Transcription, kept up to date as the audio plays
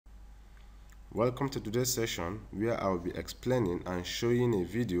Welcome to today's session where I will be explaining and showing a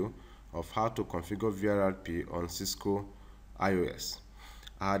video of how to configure VRRP on Cisco iOS.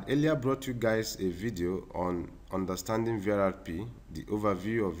 I had earlier brought you guys a video on understanding VRRP, the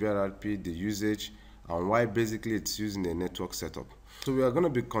overview of VRRP, the usage, and why basically it's used in a network setup. So we are going to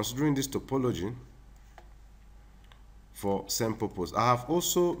be considering this topology for same purpose. I have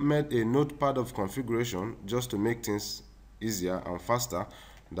also made a notepad of configuration just to make things easier and faster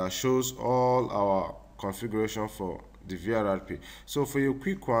that shows all our configuration for the VRRP. So for a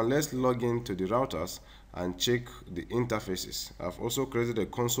quick one, let's log into the routers and check the interfaces. I've also created a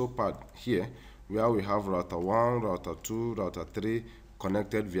console pad here where we have router 1, router 2, router 3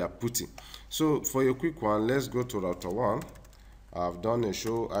 connected via PuTTY. So for a quick one, let's go to router 1. I've done a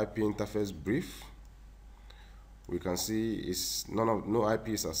show IP interface brief. We can see it's no IP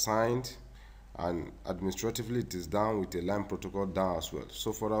is assigned, and administratively it is down with a line protocol down as well.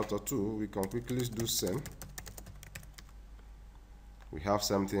 So for router 2, we can quickly do same. We have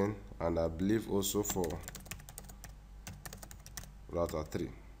something, and I believe also for router 3.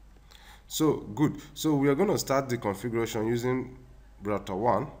 So good. So we are going to start the configuration using router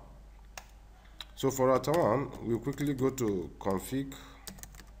 1. So for router 1, we'll quickly go to config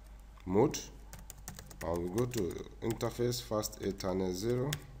mode, and we go to interface fast Ethernet 0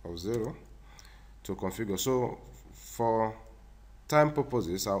 of 0 to configure. So for time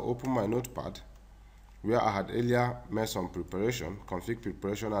purposes, I'll open my notepad where I had earlier made some preparation, config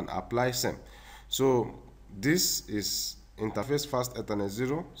preparation, and apply same. So this is interface fast Ethernet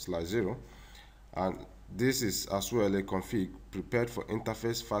 0/0, and this is as well a config prepared for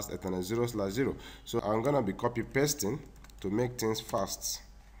interface fast Ethernet 0/0. So I'm gonna be copy pasting to make things fast.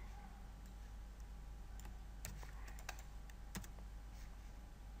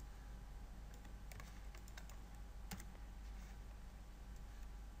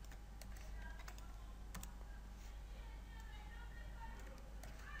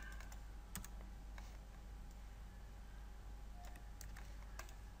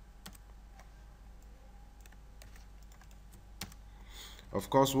 Of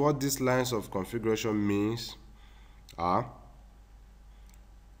course, what these lines of configuration means are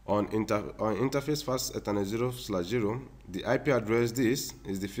on interface fast Ethernet 0/0, the IP address, this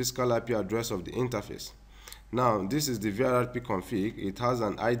is the physical IP address of the interface. Now, this is the VRRP config. It has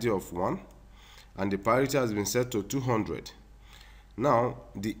an ID of 1, and the priority has been set to 200. Now,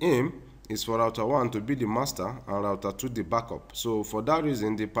 the aim is for router 1 to be the master and router 2 the backup. So for that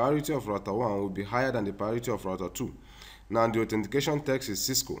reason, the priority of router 1 will be higher than the priority of router 2. Now the authentication text is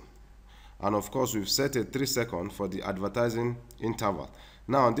Cisco, and of course we've set a 3-second for the advertising interval.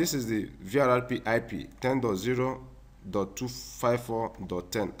 Now this is the VRRP IP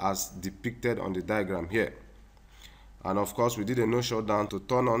 10.0.254.10 as depicted on the diagram here. And of course we did a no shutdown to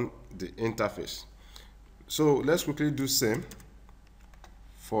turn on the interface. So let's quickly do same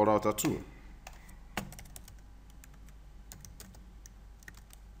for router 2.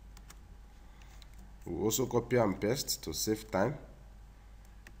 We'll also copy and paste to save time.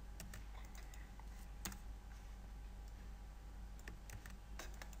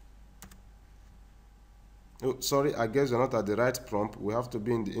 Oh, sorry, I guess we're not at the right prompt. We have to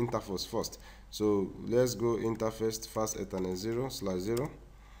be in the interface first. So let's go interface fast Ethernet 0/0.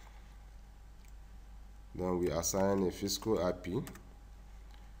 Then we assign a physical IP.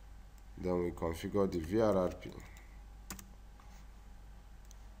 Then we configure the VRRP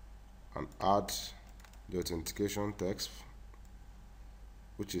and add the authentication text,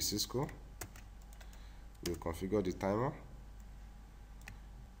 which is Cisco. We'll configure the timer,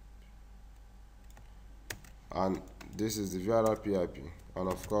 and this is the VRRP IP, and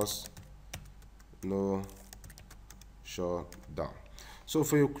of course no shutdown. So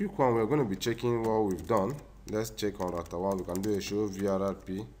for a quick one, we're going to be checking what we've done. Let's check on router 1. We can do a show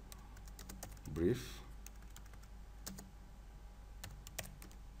VRRP brief.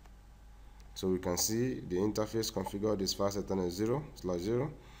 So we can see the interface configured is fast Ethernet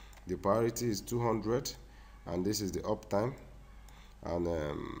 0/0. The priority is 200, and this is the uptime, and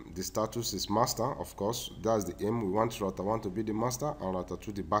the status is master. Of course, that's the aim. We want router 1 to be the master and router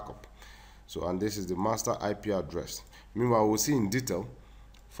 2 the backup. So, and this is the master IP address. Meanwhile, we'll see in detail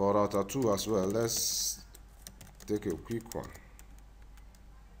for router 2 as well. Let's take a quick one.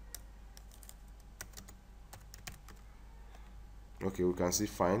 Okay, we can see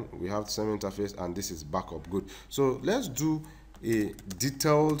fine. We have the same interface, and this is backup. Good. So let's do a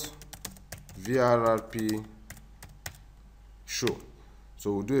detailed VRRP show.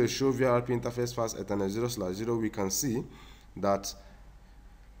 So we'll do a show VRRP interface fast Ethernet 0/0. We can see that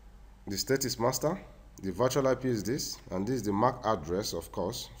the state is master, the virtual IP is this, and this is the MAC address, of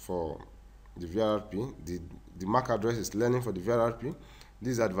course, for the VRRP. The MAC address is learning for the VRRP.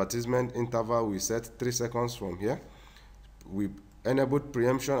 This advertisement interval we set 3 seconds from here. We enabled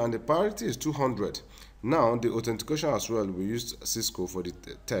preemption and the priority is 200. Now the authentication as well, we used Cisco for the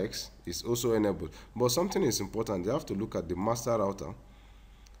text, is also enabled. But something is important, you have to look at the master router.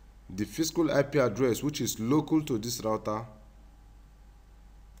 The physical IP address which is local to this router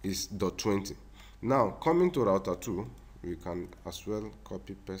is .20. Now coming to router 2, we can as well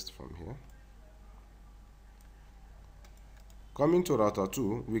copy paste from here. Coming to router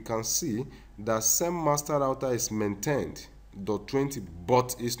 2, we can see that same master router is maintained .20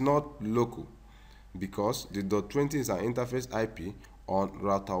 but is not local, because the .20 is an interface IP on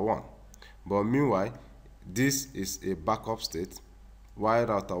router 1. But meanwhile, this is a backup state, while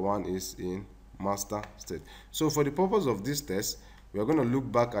router 1 is in master state. So for the purpose of this test, we are going to look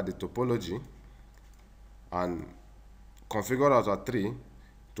back at the topology and configure router 3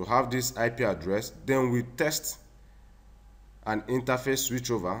 to have this IP address. Then we test an interface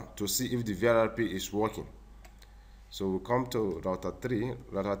switchover to see if the VRRP is working. So we come to router 3.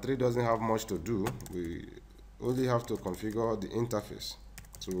 Router 3 doesn't have much to do. We only have to configure the interface.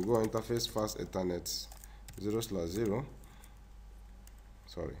 So we'll go interface fast Ethernet 0/0.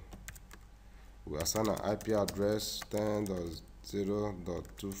 Sorry. We assign an IP address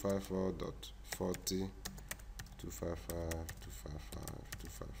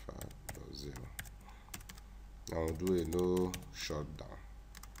 10.0.254.255.255.255.0. And we'll do a no shutdown.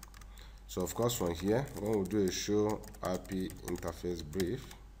 So of course from here, when we do a show IP interface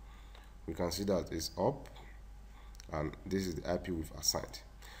brief, we can see that it's up and this is the IP we've assigned.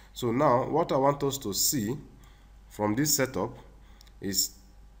 So now what I want us to see from this setup is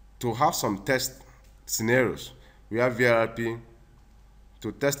to have some test scenarios. We have VRRP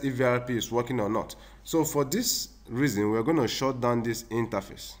to test if VRRP is working or not. So for this reason, we're going to shut down this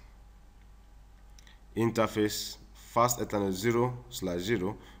interface fast Ethernet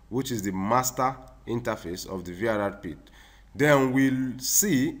 0/0, which is the master interface of the VRRP. Then we'll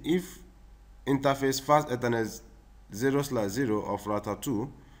see if interface fast Ethernet 0/0 of router 2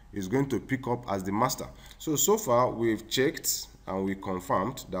 is going to pick up as the master. So far we've checked and we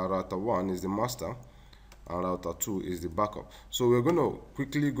confirmed that router 1 is the master and router 2 is the backup. So we're going to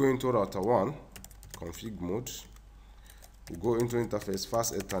quickly go into router 1 config mode. We'll go into interface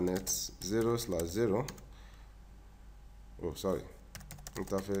fast Ethernet 0/0. Oh, sorry.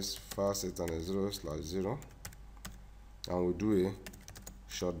 Interface fast Ethernet 0/0, and we'll do a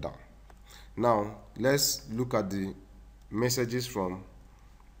shutdown. Now let's look at the messages from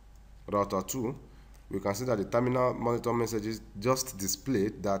router 2. We can see that the terminal monitor messages just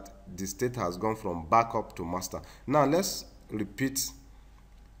displayed that the state has gone from backup to master. Now let's repeat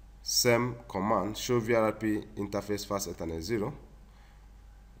same command, show VRRP interface fast Ethernet 0.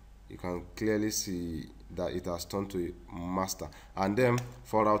 You can clearly see that it has turned to master. And then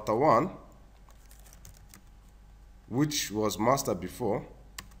for router 1, which was master before,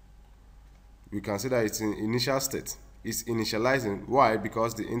 we can see that it's in initial state. It's initializing. Why?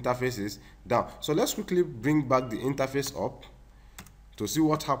 Because the interface is down. So let's quickly bring back the interface up to see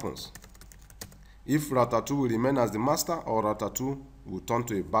what happens. If router 2 will remain as the master or router 2 will turn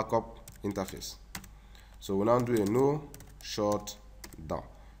to a backup interface. So we'll now do a no shutdown.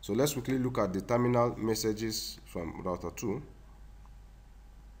 So let's quickly look at the terminal messages from router 2.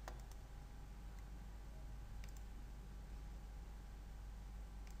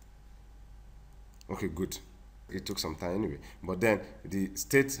 Okay, good. It took some time anyway. But then the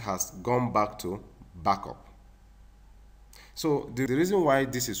state has gone back to backup. So the reason why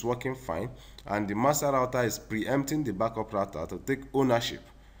this is working fine and the master router is preempting the backup router to take ownership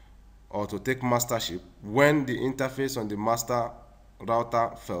or to take mastership when the interface on the master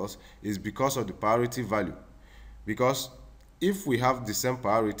router fails is because of the priority value. Because if we have the same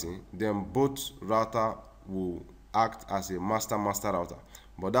priority, then both router will act as a master router.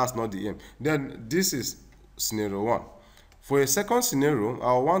 But that's not the aim. Then this is scenario 1. For a second scenario,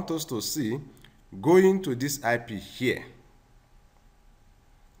 I want us to see going to this IP here,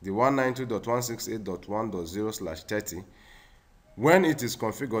 the 192.168.1.0/30, when it is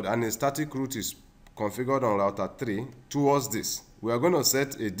configured and a static route is configured on router 3 towards this, we are going to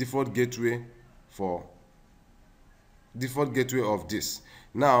set a default gateway of this.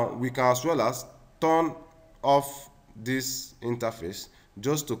 Now we can as well as turn off this interface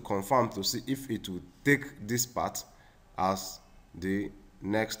just to confirm to see if it will take this part as the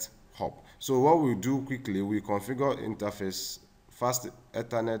next hop. So what we do quickly, we configure interface fast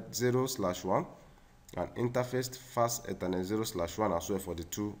Ethernet 0/1 and interface fast Ethernet 0/1 as well for the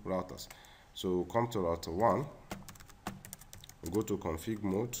two routers. So we'll come to router 1, we'll go to config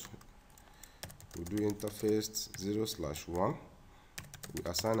mode, we do interface 0/1. We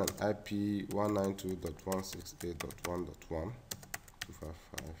assign an IP 192.168.1.1,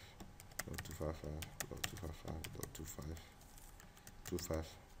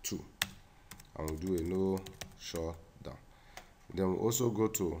 255.255.255.252, and we do a no shutdown. Then we also go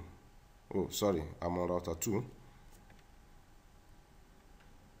to, oh sorry, I'm on router 2.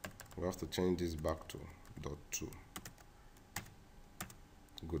 We have to change this back to .2.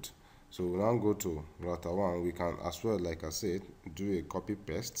 Good. So we now go to router 1. We can as well, like I said, do a copy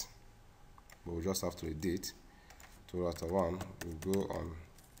paste, but we just have to edit. To router 1, we go on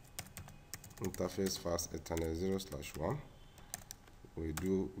interface fast Ethernet 0/1.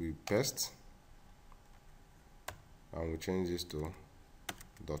 We paste, and we change this to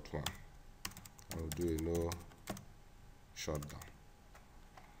 .1, and we do a no shutdown.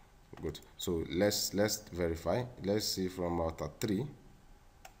 Good. So let's verify. Let's see from router 3,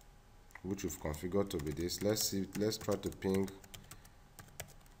 which we've configured to be this. Let's try to ping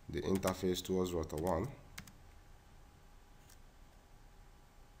the interface towards router 1.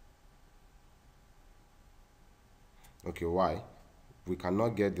 Okay, why? We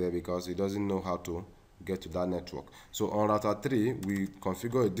cannot get there because it doesn't know how to get to that network. So on router 3, we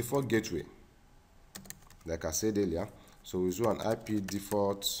configure a default gateway, like I said earlier. So we do an IP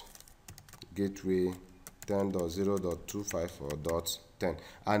default gateway 10.0.254.10,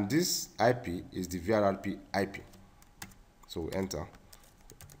 and this IP is the VRRP IP. So we enter,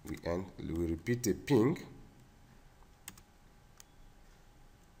 we repeat a ping,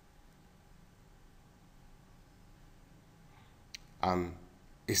 and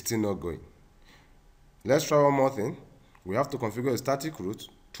it's still not going. Let's try one more thing. We have to configure a static route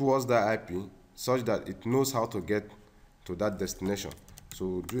towards that IP such that it knows how to get to that destination. So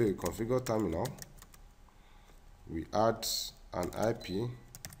we'll do a configure terminal. We add an IP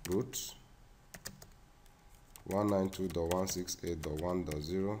route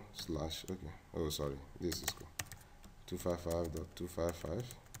 192.168.1.0 slash, okay, oh sorry, this is cool,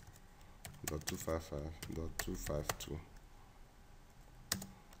 255.255.255.252.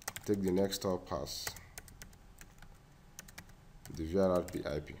 Take the next stop as the VRRP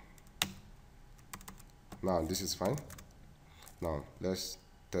IP. Now this is fine. Now let's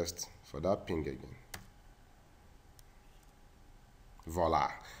test for that ping again.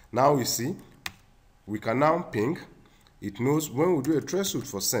 Voila. Now we see we can now ping. It knows when we do a trace route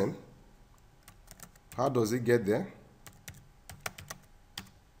for SEM. How does it get there?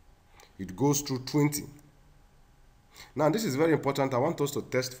 It goes through 20. Now this is very important. I want us to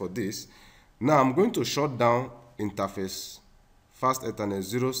test for this. Now I'm going to shut down interface fast Ethernet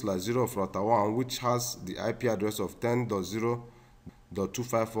 0/0 of router 1, which has the IP address of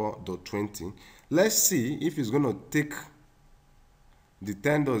 10.0.254.20. Let's see if it's going to take the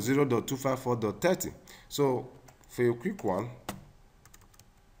 10.0.254.30. So for a quick one,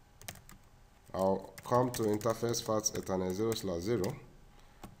 I'll come to interface fast Ethernet 0/0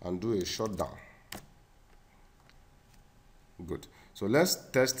 and do a shutdown. Good. So let's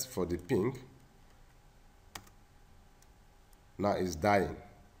test for the ping. Now it's dying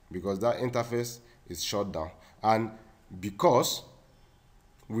because that interface is shut down, and because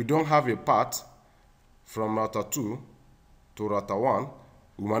we don't have a path from router 2 to router 1,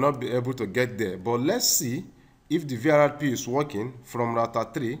 we might not be able to get there. But let's see if the VRRP is working from router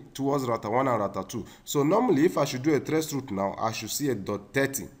 3 towards router 1 and router 2. So normally if I should do a trace route now, I should see a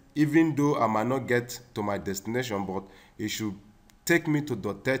 .30, even though I might not get to my destination, but it should take me to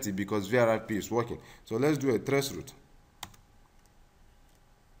 .30 because VRRP is working. So let's do a trace route.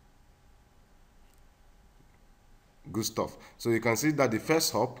 Good stuff. So you can see that the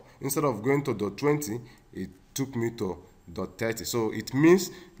first hop, instead of going to .20, it took me to .30. So it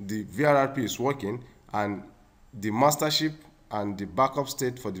means the VRRP is working, and the mastership and the backup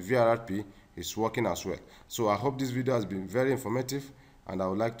state for the VRRP is working as well. So I hope this video has been very informative, and I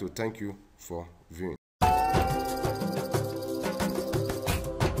would like to thank you for viewing.